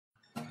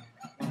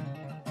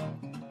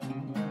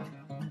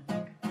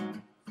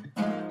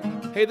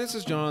Hey, this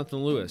is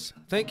Jonathan Lewis.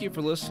 Thank you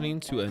for listening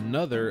to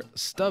another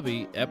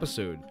Stubby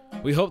episode.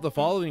 We hope the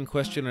following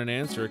question and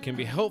answer can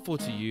be helpful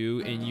to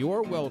you in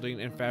your welding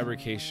and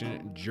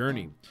fabrication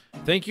journey.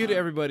 Thank you to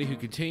everybody who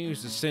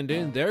continues to send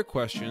in their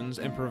questions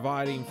and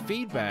providing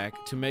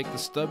feedback to make the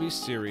Stubby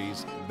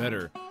series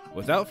better.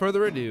 Without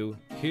further ado,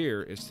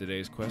 here is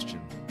today's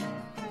question.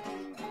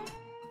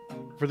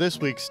 For this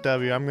week's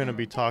Stubby, I'm going to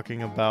be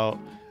talking about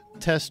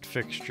test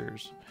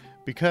fixtures.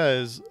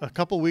 Because a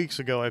couple weeks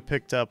ago I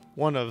picked up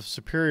one of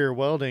Superior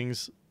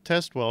Welding's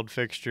test weld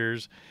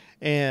fixtures,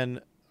 and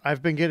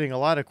I've been getting a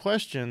lot of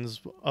questions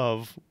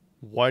of,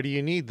 why do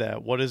you need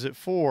that? What is it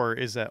for?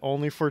 Is that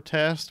only for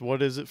test?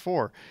 What is it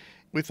for?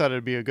 We thought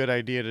it'd be a good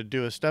idea to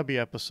do a Stubby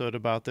episode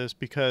about this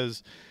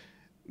because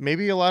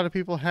maybe a lot of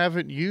people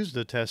haven't used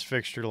a test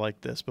fixture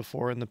like this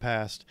before in the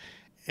past.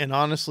 And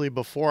honestly,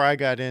 before I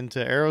got into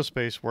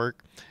aerospace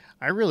work,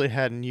 I really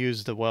hadn't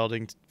used the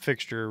welding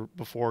fixture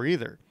before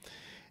either.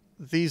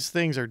 These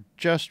things are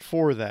just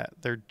for that.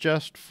 They're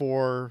just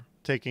for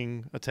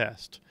taking a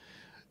test.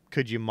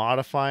 Could you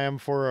modify them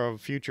for a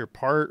future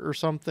part or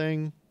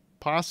something?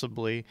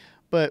 Possibly.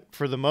 But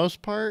for the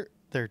most part,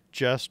 they're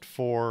just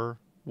for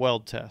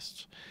weld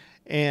tests.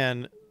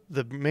 And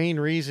the main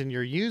reason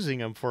you're using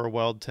them for a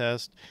weld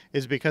test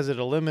is because it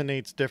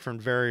eliminates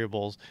different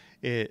variables.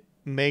 It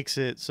makes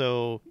it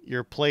so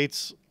your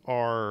plates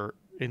are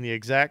in the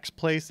exact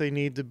place they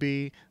need to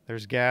be.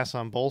 There's gas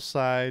on both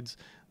sides.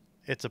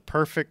 It's a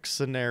perfect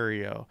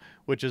scenario,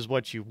 which is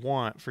what you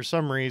want. For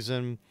some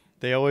reason,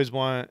 they always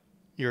want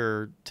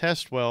your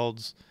test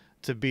welds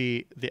to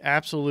be the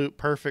absolute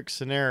perfect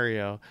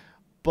scenario,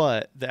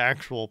 but the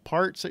actual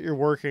parts that you're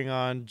working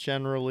on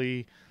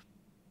generally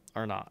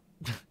are not.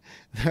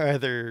 They're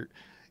either,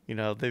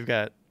 they've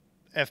got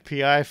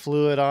FPI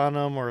fluid on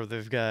them, or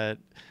they've got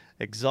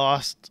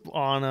exhaust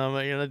on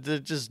them. They're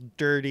just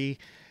dirty.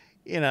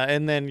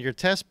 And then your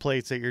test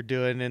plates that you're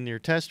doing in your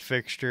test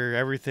fixture,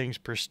 everything's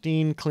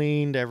pristine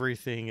cleaned.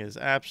 Everything is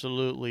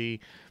absolutely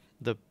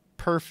the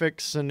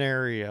perfect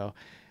scenario.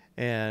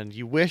 And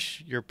you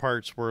wish your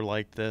parts were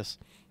like this.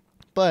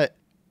 But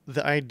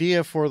the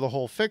idea for the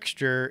whole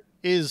fixture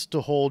is to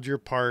hold your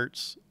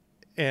parts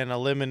and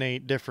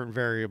eliminate different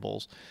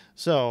variables.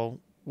 So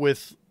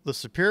with the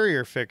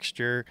Superior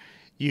fixture,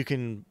 you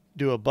can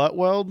do a butt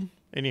weld,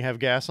 and you have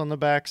gas on the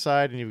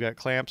backside, and you've got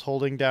clamps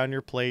holding down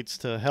your plates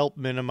to help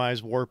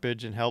minimize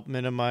warpage and help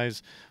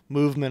minimize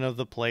movement of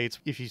the plates.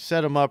 If you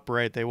set them up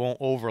right, they won't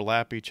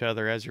overlap each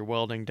other as you're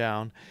welding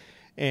down.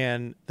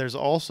 And there's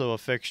also a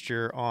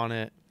fixture on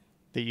it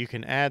that you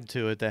can add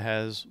to it that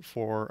has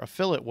for a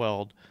fillet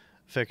weld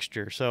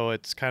fixture. So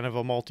it's kind of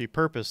a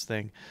multi-purpose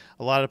thing.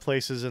 A lot of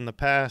places in the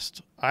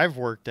past I've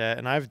worked at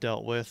and I've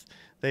dealt with,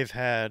 they've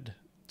had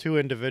two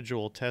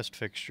individual test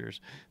fixtures.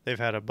 They've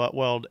had a butt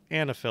weld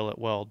and a fillet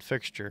weld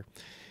fixture.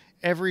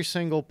 Every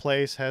single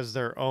place has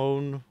their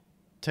own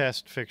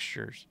test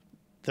fixtures.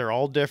 They're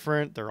all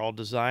different. They're all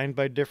designed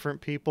by different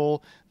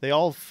people. They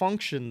all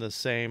function the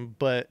same,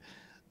 but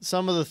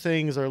some of the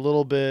things are a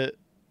little bit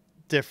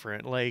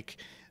different. Like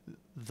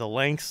the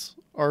lengths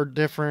are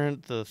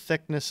different. The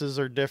thicknesses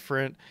are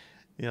different.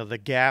 The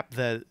gap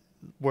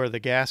where the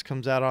gas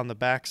comes out on the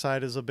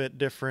backside is a bit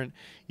different.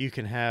 You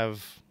can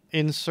have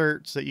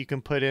inserts that you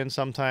can put in.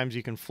 Sometimes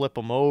you can flip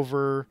them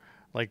over.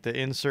 Like the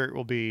insert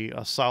will be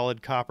a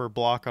solid copper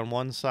block on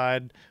one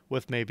side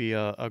with maybe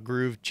a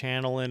grooved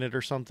channel in it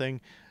or something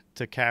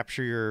to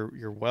capture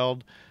your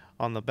weld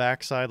on the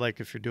backside, like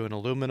if you're doing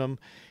aluminum.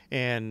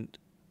 And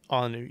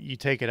you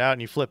take it out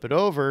and you flip it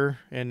over,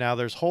 and now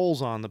there's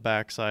holes on the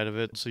backside of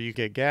it, so you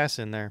get gas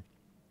in there.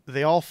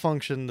 They all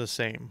function the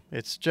same.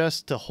 It's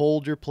just to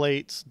hold your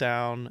plates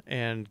down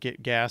and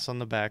get gas on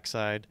the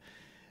backside.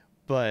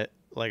 But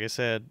like I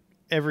said,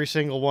 every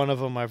single one of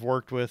them I've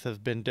worked with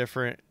have been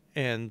different,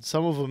 and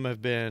some of them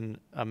have been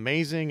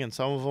amazing and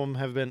some of them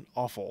have been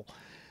awful.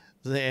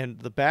 And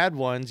the bad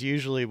ones,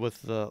 usually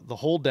with the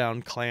hold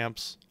down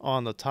clamps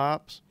on the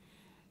tops,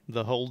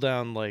 the hold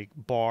down like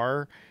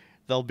bar,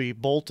 they'll be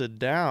bolted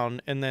down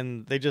and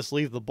then they just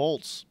leave the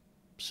bolts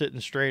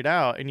sitting straight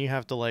out, and you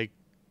have to like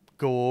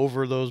go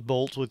over those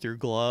bolts with your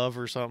glove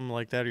or something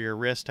like that, or your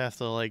wrist has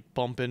to like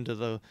bump into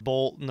the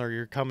bolt, or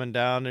you're coming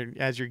down, and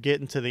as you're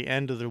getting to the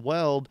end of the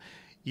weld,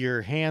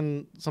 your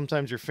hand,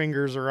 sometimes your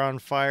fingers are on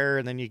fire,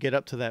 and then you get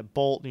up to that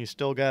bolt and you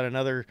still got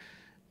another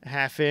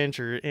half inch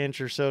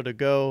or so to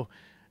go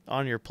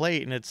on your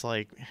plate, and it's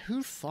like,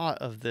 who thought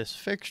of this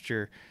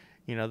fixture?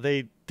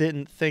 They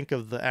didn't think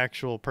of the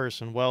actual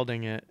person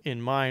welding it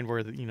in mind, where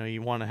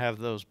you want to have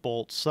those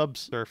bolts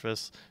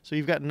subsurface so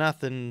you've got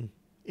nothing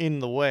in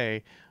the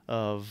way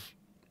of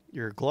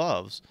your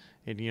gloves,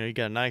 and you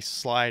got a nice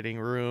sliding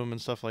room and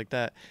stuff like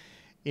that.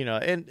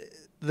 And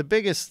the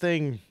biggest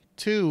thing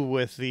too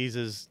with these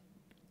is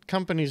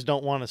companies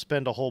don't want to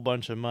spend a whole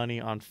bunch of money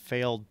on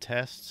failed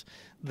tests.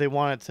 They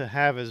want it to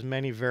have as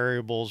many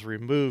variables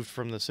removed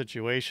from the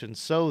situation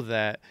so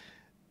that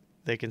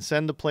they can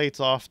send the plates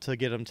off to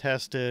get them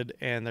tested,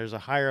 and there's a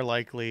higher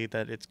likely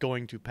that it's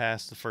going to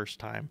pass the first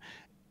time.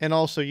 And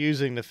also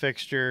using the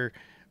fixture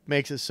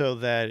makes it so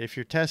that if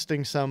you're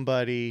testing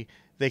somebody,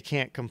 they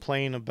can't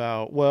complain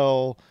about,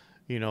 well,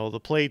 the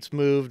plates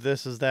moved,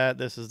 this is that,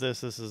 this is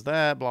this is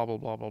that, blah, blah,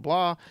 blah, blah,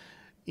 blah.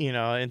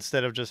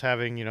 Instead of just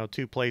having,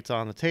 2 plates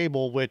on the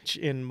table, which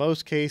in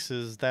most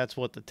cases, that's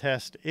what the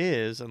test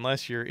is.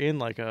 Unless you're in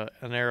like an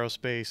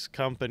aerospace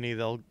company,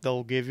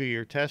 they'll give you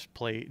your test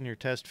plate and your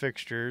test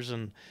fixtures.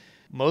 And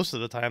most of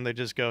the time they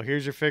just go,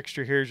 here's your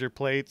fixture, here's your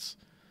plates,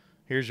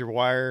 here's your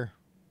wire.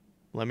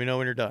 Let me know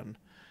when you're done.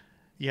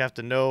 You have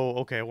to know,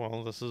 okay,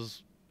 well, this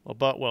is a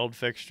butt weld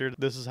fixture.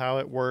 This is how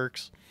it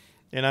works.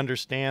 And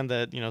understand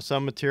that,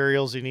 some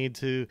materials you need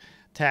to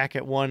tack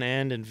at one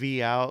end and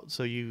V out,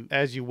 so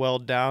as you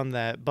weld down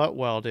that butt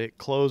weld, it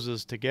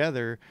closes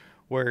together,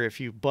 where if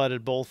you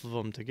butted both of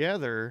them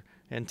together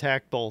and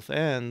tacked both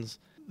ends,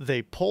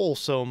 they pull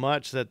so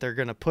much that they're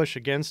going to push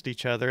against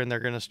each other and they're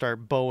going to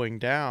start bowing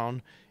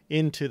down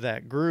into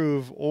that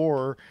groove,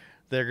 or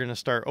they're going to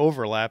start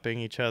overlapping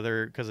each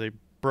other because they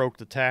broke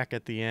the tack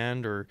at the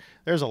end. Or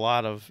there's a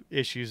lot of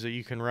issues that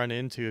you can run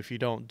into if you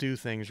don't do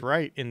things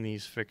right in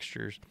these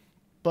fixtures.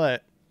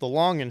 But the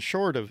long and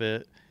short of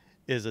it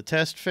is, a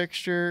test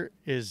fixture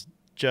is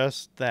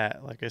just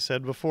that. Like I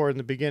said before in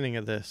the beginning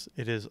of this,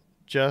 it is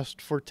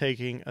just for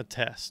taking a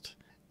test.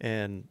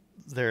 And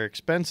they're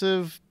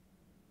expensive,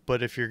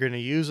 but if you're going to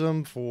use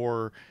them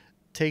for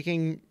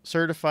taking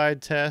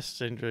certified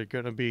tests and they're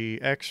going to be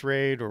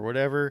x-rayed or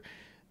whatever,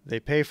 they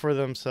pay for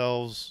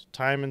themselves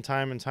time and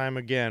time and time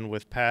again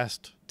with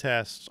past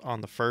tests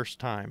on the first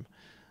time.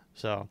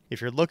 So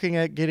if you're looking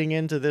at getting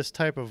into this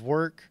type of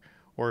work,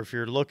 or if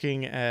you're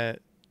looking at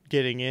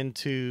getting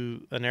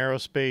into an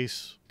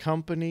aerospace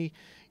company,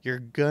 you're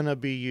going to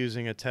be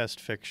using a test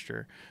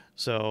fixture.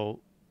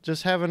 So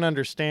just have an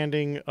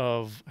understanding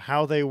of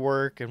how they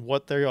work and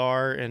what they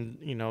are. And,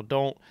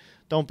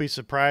 don't be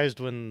surprised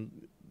when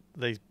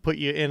they put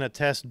you in a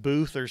test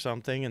booth or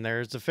something and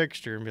there's a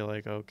fixture, and be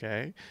like,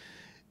 okay.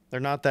 They're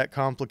not that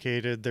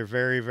complicated. They're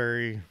very,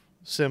 very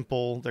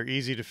simple. They're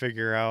easy to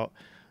figure out.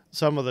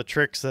 Some of the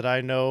tricks that I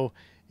know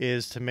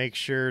is to make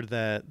sure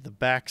that the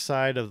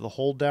backside of the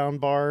hold down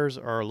bars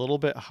are a little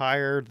bit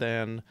higher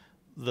than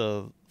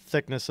the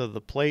thickness of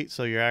the plate.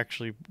 So you're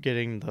actually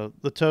getting the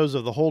toes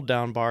of the hold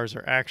down bars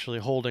are actually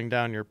holding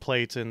down your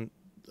plates and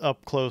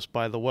up close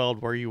by the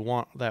weld where you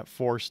want that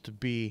force to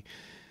be.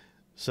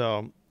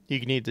 So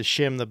you need to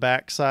shim the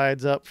back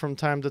sides up from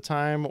time to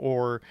time,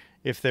 or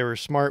if they were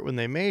smart when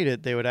they made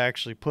it, they would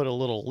actually put a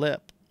little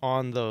lip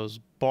on those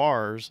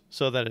bars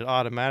so that it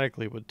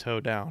automatically would toe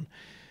down.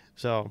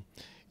 So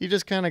you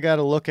just kind of got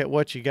to look at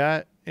what you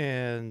got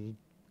and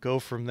go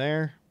from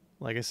there.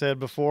 Like I said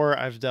before,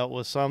 I've dealt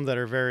with some that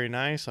are very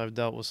nice. I've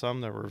dealt with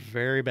some that were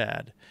very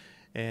bad.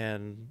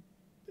 And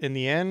in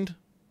the end,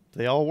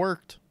 they all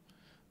worked.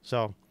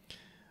 So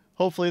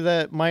hopefully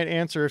that might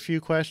answer a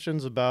few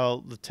questions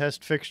about the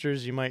test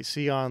fixtures you might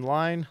see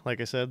online.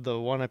 Like I said, the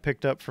one I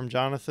picked up from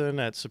Jonathan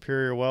at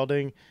Superior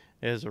Welding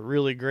is a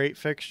really great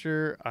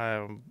fixture.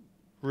 I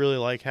really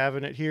like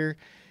having it here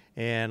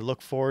and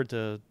look forward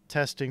to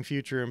testing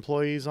future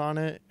employees on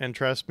it. And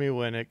trust me,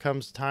 when it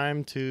comes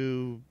time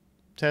to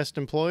test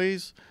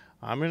employees,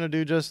 I'm going to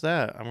do just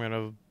that. I'm going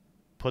to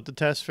put the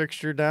test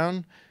fixture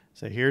down,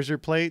 say, here's your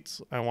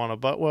plates. I want a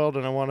butt weld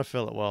and I want a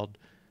fillet weld,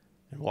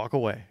 and walk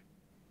away.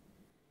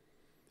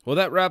 Well,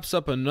 that wraps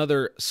up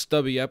another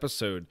Stubby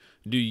episode.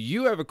 Do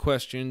you have a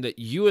question that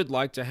you would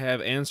like to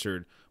have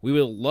answered? We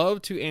would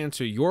love to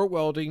answer your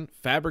welding,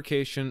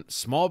 fabrication,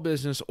 small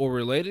business, or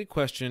related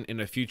question in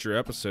a future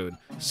episode.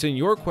 Send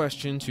your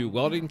question to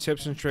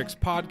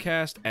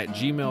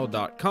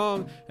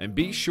weldingtipsandtrickspodcast@gmail.com and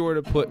be sure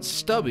to put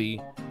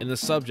Stubby in the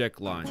subject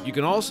line. You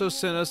can also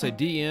send us a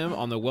DM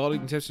on the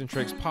Welding Tips and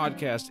Tricks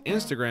Podcast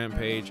Instagram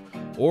page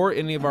or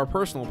any of our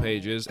personal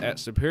pages at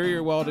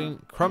Superior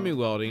Welding, Crummy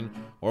Welding,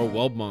 or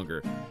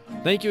Weldmonger.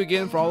 Thank you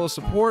again for all the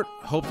support.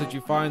 Hope that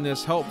you find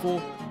this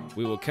helpful.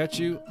 We will catch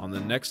you on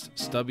the next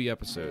Stubby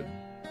episode.